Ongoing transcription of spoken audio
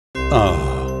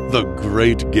Ah, the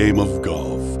great game of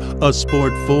golf. A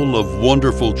sport full of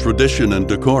wonderful tradition and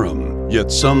decorum,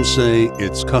 yet some say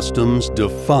its customs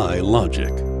defy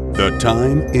logic. The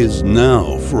time is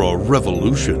now for a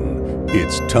revolution.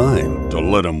 It's time to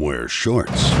let them wear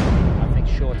shorts. I think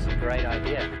shorts are a great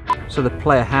idea. So the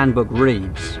player handbook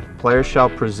reads, Players shall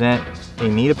present a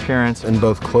neat appearance in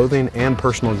both clothing and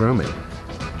personal grooming.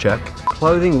 Check.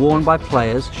 Clothing worn by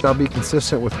players Shall be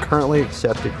consistent with currently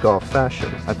accepted golf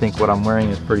fashion. I think what I'm wearing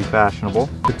is pretty fashionable.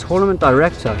 The tournament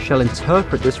director shall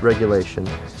interpret This regulation,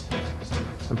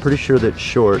 I'm pretty sure that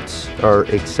shorts are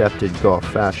accepted golf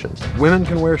fashion. Women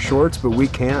can wear shorts, but we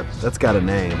can't. That's got a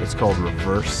name. It's called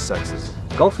reverse sexism.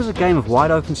 Golf is a game of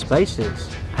wide open spaces.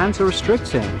 Pants are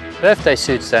restricting. Birthday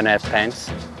suits don't have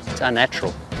pants. It's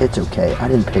unnatural. It's okay, I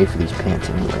didn't pay for these pants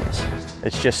anyways.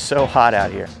 It's just so hot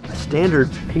out here. A standard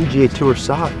PGA Tour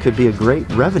sock could be a great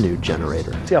revenue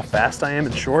generator. See how fast I am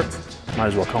in shorts? Might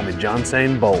as well call me John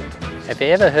Sain Bolt. Have you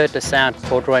ever heard the sound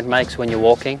corduroy makes when you're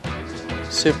walking?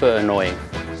 Super annoying.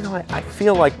 You know, I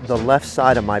feel like the left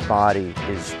side of my body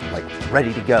is like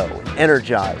ready to go,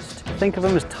 energized. Think of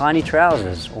them as tiny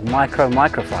trousers or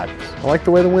microfibers. I like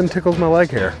the way the wind tickles my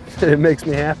leg hair. It makes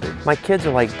me happy. My kids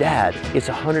are like, Dad, it's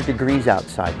 100 degrees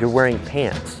outside. You're wearing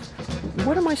pants.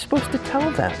 What am I supposed to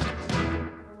tell them?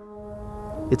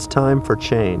 It's time for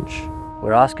change.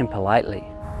 We're asking politely.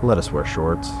 Let us wear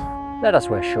shorts. Let us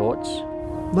wear shorts.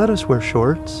 Let us wear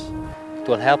shorts. It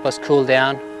will help us cool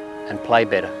down and play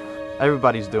better.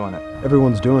 Everybody's doing it.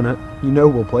 Everyone's doing it. You know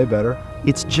we'll play better.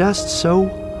 It's just so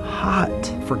hot.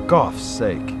 For golf's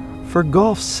sake. For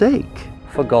golf's sake.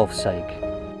 For golf's sake.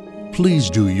 Please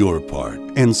do your part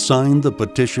and sign the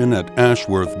petition at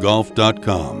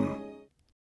ashworthgolf.com.